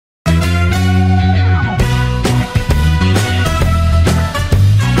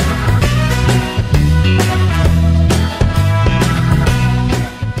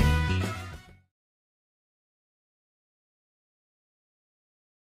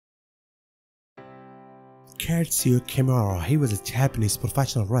Katsuya Kitamura, he was a Japanese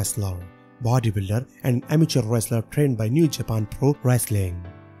professional wrestler, bodybuilder and amateur wrestler trained by New Japan Pro Wrestling,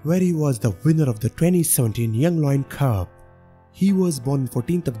 where he was the winner of the 2017 Young Lion Cup. He was born on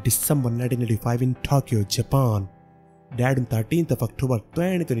 14th of December 1985 in Tokyo, Japan. Died on 13th of October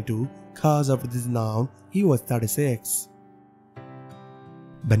 2022. Cause of this now, he was 36.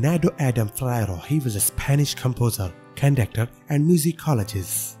 Bernardo Ferrero, he was a Spanish composer, conductor and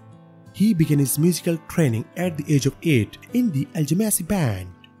musicologist. He began his musical training at the age of 8 in the El Jamasi band.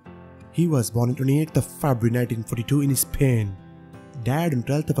 He was born on 28th of February 1942 in Spain. Died on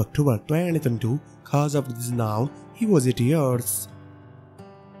 12th of October 2022. Cause of this now, he was 80 years.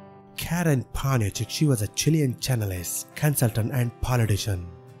 Poniachik, she was a Chilean journalist, consultant and politician.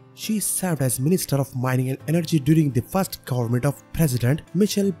 She served as Minister of Mining and Energy during the first government of President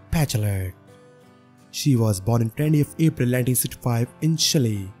Michelle Bachelet. She was born on 20th of April 1965 in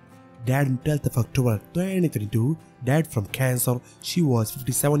Chile. Died on 12th of October 2022. Died from cancer. She was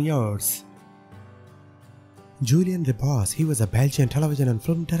 57 years. Julien Vrebos, he was a Belgian television and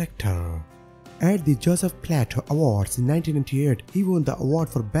film director. At the Joseph Plateau Awards in 1998, he won the award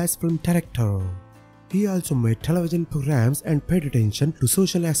for Best Film Director. He also made television programs and paid attention to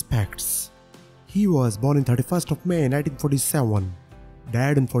social aspects. He was born on 31st of May 1947.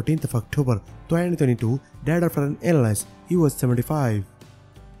 Died on 14th of October 2022. Died after an illness. He was 75.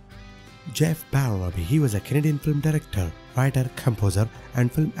 Jeff Barnaby, he was a Canadian film director, writer, composer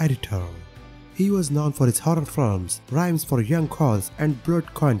and film editor. He was known for his horror films, Rhymes for Young Calls and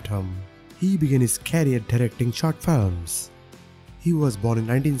Blood Quantum. He began his career directing short films. He was born in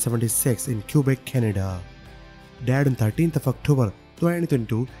 1976 in Quebec, Canada. Died on 13th of October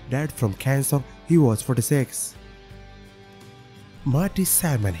 2022. Died from cancer. He was 46. Marty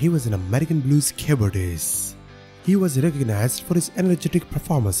Sammon, he was an American blues keyboardist. He was recognized for his energetic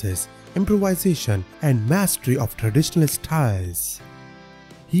performances, improvisation and mastery of traditional styles.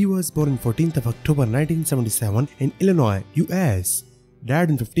 He was born on 14th of October 1977 in Illinois, US.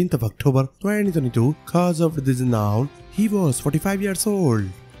 Died on 15th of October 2022. Cause of this now, he was 45 years old.